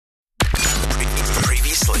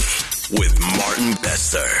Seriously with Martin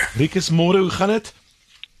Bester. Rikus, môre, hoe gaan dit?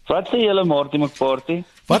 Wat sê julle Marty McParty?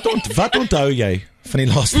 Wat onthou jy van die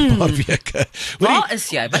laaste paar weke? Waar is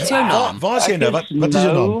jy? Wat is jou naam? Waar is jy nou? Wat is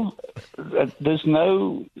jou naam?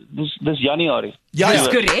 Dis Januarie. Ja,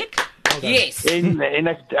 Dis korrek? Yes. En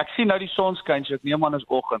ek sien nou die son skyn, so ek neem aan is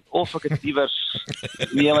oggend of ek het iewers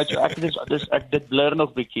nee, wat ek dit blur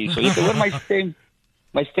nog bietjie. So jy kan hoor my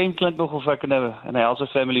stem klink nog of ek in 'n Helse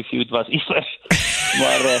Family Feud was iewers.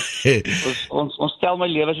 Maar ons stel my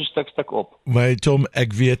lewe so stuk op. My Tom,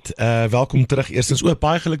 ek weet, welkom terug. Eerstens ook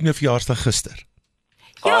baie geluk met jou verjaarsdag gister.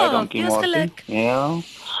 Ja, dankie dis Marty. geluk. Ja.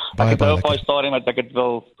 Baie Ek het lekker. baie storie met ek het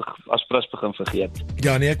wel as prins begin vergeet.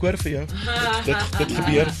 Ja, nee, ek hoor vir jou. Dit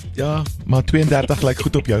gebeur. Ja, maar 32 lyk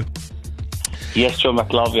goed op jou. Yes, John,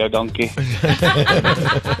 ek love jou, dankie.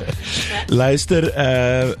 Luister,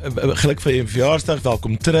 geluk vir jou verjaarsdag,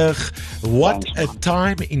 welkom terug. What a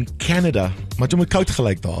time in Canada. Maar jy moet koud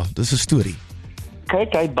gelyk daar, dis 'n storie.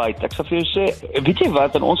 Kyk, hy byt. Ek sal vir jou sê, weet jy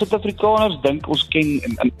wat, en ons Suid-Afrikaners dink ons ken,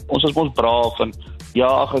 en ons is mos braaf, en ja,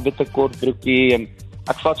 ag, ek het 'n kort broekie, en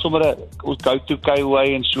ek vat sommer ons go-to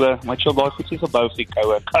Kaiway en so, maar jy baie goed gebou vir die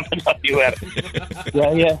koue, kan dit dat nie hoor.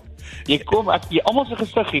 Ja. Jy kom, almal se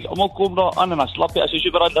gesiggies, almal kom daar aan en dan slap jy, as jy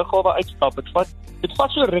so by daai lughawe uitstap, dit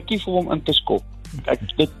vat so rukkie vir hom in te skop. Kyk,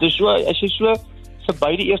 dit is so, as jy so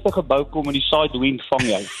verby die eerste gebou kom en die side wind vang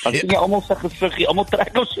jou, dan sien jy almal se gesiggie, almal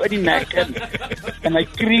trek hom so uit die nek in, en hy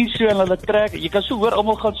kree so en hulle trek, jy kan so hoor,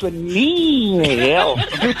 almal gaan so, nee, hel.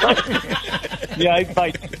 Ja, hy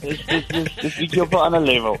byt, dis iets op 'n ander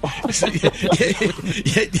level.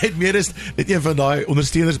 Jy het meer as net een van daai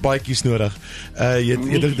ondersteunersbaadjies nodig.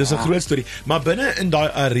 Dis 'n groot storie. Maar binne in daai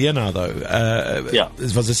arena nou,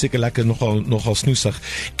 was dit seker lekker nogal snoesig.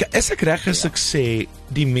 Is ek reg as ek sê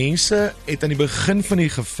die mense het aan die begin van die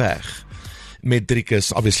geveg met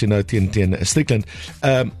Dricus, obviously nou teen Strickland,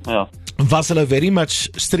 was hulle very much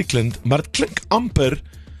Strickland, maar dit klink amper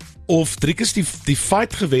of Dricus die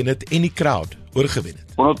fight gewen het en die crowd oorgewen het.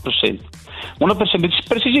 100%. Dit is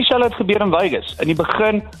presies dieselfde het gebeur in Vegas. In die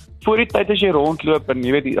begin, voor die tyd as jy rondloop en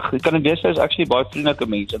jy weet, die Kanadese is actually baie vriendelike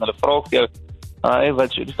mense en hulle vra vir jou,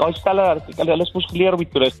 wat so, daai stelle, hulle is mos geleer om die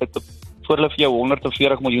toeriste voor hulle vir jou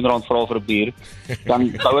 140 miljoen rand vra vir 'n bier,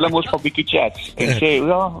 dan hou hulle mos 'n bietjie chats en sê,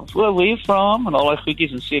 where are you from? En al die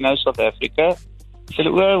goedjies en sê nou South Africa. Sê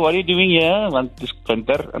hulle, what are you doing here? Want dis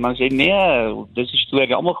winter. En dan sê nee, dis die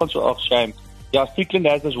storie. Almal gaan so shame. Ja, Strickland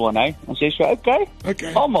has this one, en sê so, okay.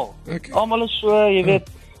 Almal is so, jy weet,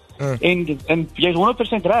 en jy is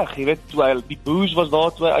 100% reg, jy weet, toe die booze was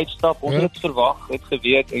daar toe hy uitstap, ons het verwag, het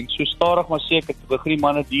geweet, en so stadig maar seker, toe begin die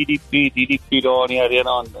manne DDP daar in die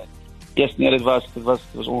arena, yes, nee, dit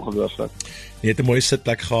was ongelooflik. Jy het 'n mooi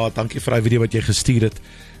sitplek gehad, dankie vir die video wat jy gestuur het.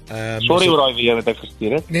 Sorry oor daai video wat ek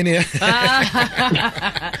gestuur het. Nee.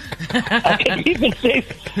 Ek het nie besef,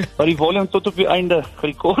 maar die volume tot op die einde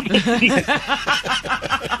gerekord is.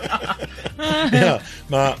 Ja,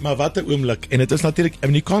 maar wat 'n oomblik, en dit is natuurlik, I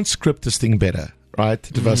mean, you can't script this thing better,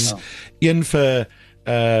 right? Dit was een vir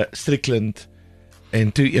Strickland,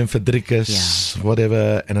 en toe een vir Dricus,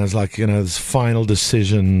 whatever, and I was like, this final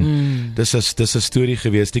decision, dis 'n storie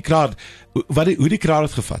geweest. Die crowd, hoe die crowd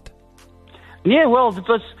het gevat? Nee, wel,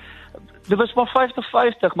 dit was maar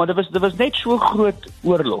 50-50, maar dit was net so groot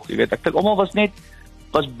oorlog, jy weet, ek dink almal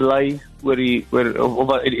was bly oor die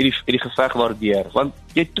geveg waardeer, want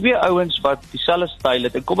jy het twee ouens wat dieselfde styl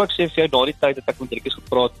het, en kom ek sê vir jou, daardie tyd het ek met Rikus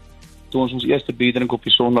gepraat, toe ons eerste bierdrink op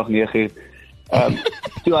die Sondag 9 het,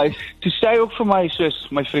 toe sê hy ook vir my, soos,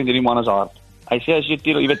 my vriend, die man is hard, hy sê, as jy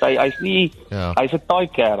weet, hy's 'n taai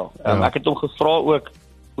kerel, ek het hom gevra ook,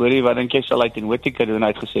 hoorie, wat dink jy sal hy teen Whittaker doen? Hy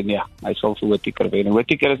het gesê, nee, hy sal vir Whittaker wen. En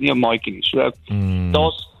Whittaker is nie 'n maatjie nie. So,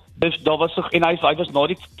 daar was so, en hy was na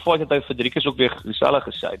die fight dat hy vir Dricus ook weer dieselfde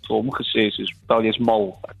gesê. Hy het vir hom gesê, soos, jy is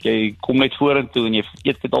mal. Jy kom net vorentoe en jy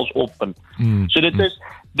eet dit als op. So dit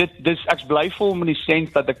ek's bly vir hom in die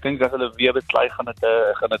sens dat ek dink dat hulle weer beklei gaan dit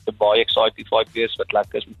 'n baie exciting fight wees wat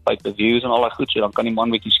lekker is met pay-per-views en al daai goed, so dan kan die man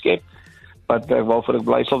met die skep. Wat waarvoor ek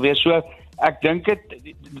bly sal wees. So ek dink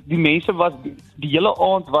die mense was die hele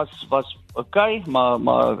aand was okay, maar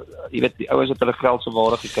jy weet die ouens het hulle geld so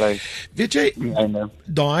waardig gekry. Weet jy,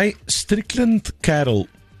 daai Strickland kerel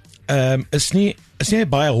is nie 'n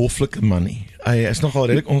baie hoflike man nie. Hy is nogal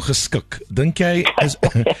redelik ongeskik. Dink jy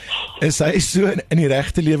is hy so in die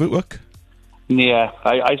regte lewe ook? Nee,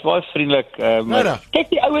 hy's baie vriendelik. Kyk,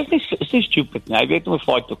 die ouens is nie stupid nie. Hy weet hoe om 'n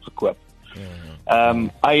fight op te koop.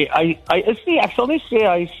 Hy is nie, ek sal nie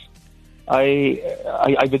sê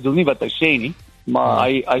hy bedoel nie wat hy sê nie, maar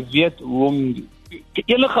hy weet hoe om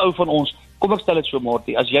enige ou van ons, kom ek stel dit so,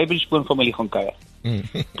 Marty, as jy by die skoonfamilie gaan kuier,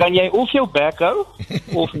 kan jy of jou bek hou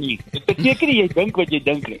of nie. Dit beteken nie jy dink wat jy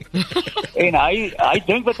dink nie. En hy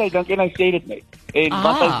dink wat hy dink en hy sê dit net. En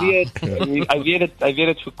wat hy weet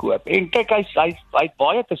dit verkoop. En kyk hy het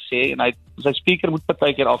baie te sê en sy speaker moet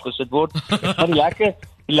partykeer afgesit word. Maar die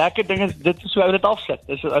lekker ding is dit is hoe hy dit afsit.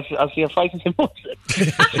 Dis as jy 'n vuis in sy mond sit.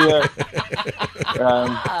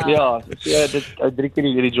 Dit het 3 keer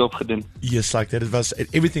hierdie job gedoen. Yes, like that.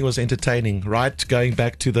 Everything was entertaining, right? Going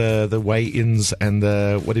back to the weigh-ins and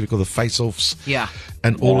the what do you call the face-offs,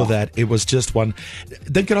 and all of that. It was just one.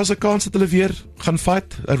 Dink jy daar's 'n kans dat hulle weer gaan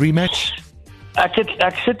fight, 'n rematch? Ek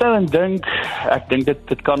sit nou en dink, ek dink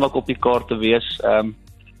dit kan ook op die kaarte wees.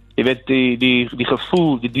 Jy weet die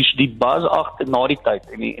gevoel, die buzz agter na die tyd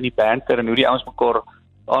en die banter en hoe die ouens mekaar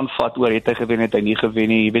aanvat oor het hy gewen, het hy nie gewen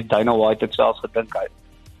nie. Jy weet Dana White het selfs gedink hy.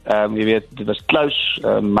 Jy weet dit was close,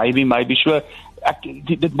 maybe so.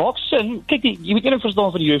 Dit maak sin. Kyk, jy moet eintlik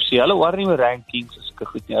verstaan van die UFC. Hulle worry nie oor rankings is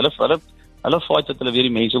goed nie. Hulle fight dat hulle weer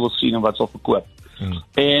die mense wil sien en wat sal verkoop.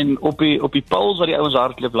 En op die polls wat die ouens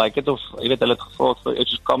hardloop, lyk dit of jy weet hulle het gevra vir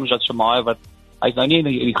Kamjat Shamaya wat hy's nou nie in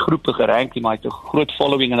die groepe gerank nie, maar hy het 'n groot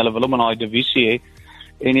following en hulle wil hom in daai divisie hê.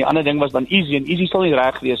 En die ander ding was dan Easy sal nie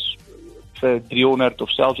reg wees vir 300 of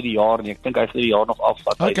selfs die jaar nie. Ek dink hy gaan die jaar nog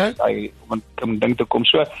afvat. Hy om ding te kom.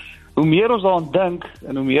 So hoe meer ons daaraan dink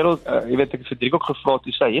en hoe meer jy weet ek vir Dricus ook gevra het,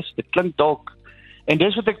 hy sê, "Yes, dit klink dalk." En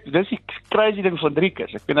dis die crazy ding van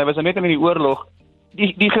Dricus. Ek weet hy was net in die oorlog.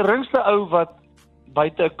 Die geringste ou wat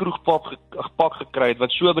buite 'n kroegpak gekry het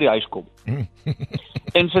wat so by die huis kom.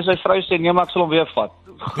 En vir sy vrou sê nee, maar ek sal hom weer vat.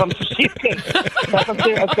 Gaan verseker.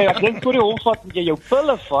 Ek dink voor die hom vat moet jy jou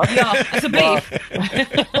pille vat. Ja, asseblief.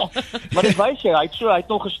 Maar dit wys jy, hy het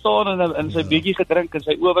nog gestaan en sy bietjie gedrink en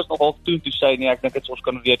sy oë was nog half toe sê nee, ek dink dit ons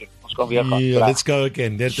kan weer doen. Ons kan weer gaan. Yeah, let's go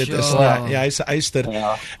again. Dit is hy's 'n eister.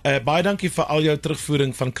 Baie dankie vir al jou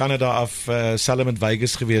terugvoering van Kanada af, selfs met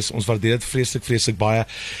Vegas gewees. Ons waardeer dit vreeslik baie.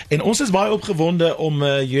 En ons is baie opgewonde om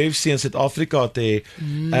UFC in Suid-Afrika te hê.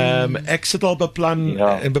 Ek sit al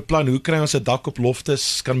beplan hoe kry ons 'n dak op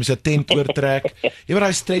loftes, kan mens 'n tent oortrek. Jy weet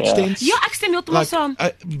daai stretch tents? Ja, ek stem heeltemal saam.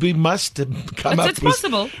 We must come up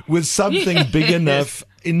with something big enough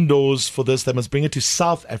indoors for this. They must bring it to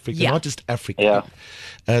South Africa, not just Africa.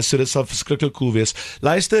 So dit sal verskriklik cool wees.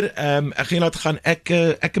 Luister, ek gaan laat gaan. Ek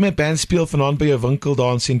en my band speel vanaand by jou winkel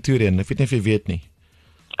daar in Centurion. Ek weet nie of jy weet nie.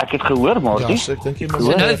 Ek het gehoor, Martin. Ja, ek dink jy moet.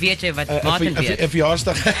 So nou weet jy wat Martin weet. 'n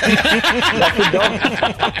verjaarsdag.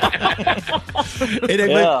 En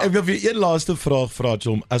ek wil vir een laaste vraag vra,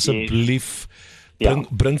 Jom. Asseblief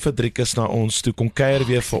bring vir Dricus na ons toe. Kom kuier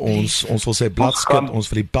weer vir ons. Ons wil sy bladskit, ons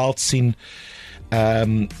wil die belt sien.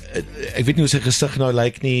 Ek weet nie hoe sy gesig nou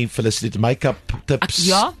lyk nie. Felicity make-up tips.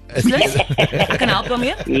 Ek kan help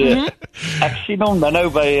daarmee. Ek sien hom nou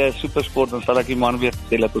by Supersport en sal ek die man weer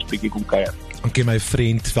sê dat ons bietjie kom kuier. Okay, my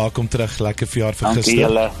vriend, welkom terug. Lekker verjaar vir gister. Dankie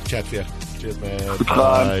julle. Chat weer. Cheers man. Goed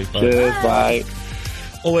gaan. Cheers, bye.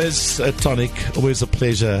 Always a tonic, always a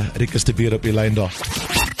pleasure. Rikus de Beer op die lyn daar.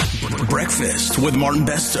 Breakfast with Martin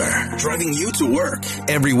Bester, driving you to work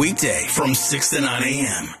every weekday from 6 to 9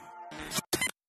 a.m.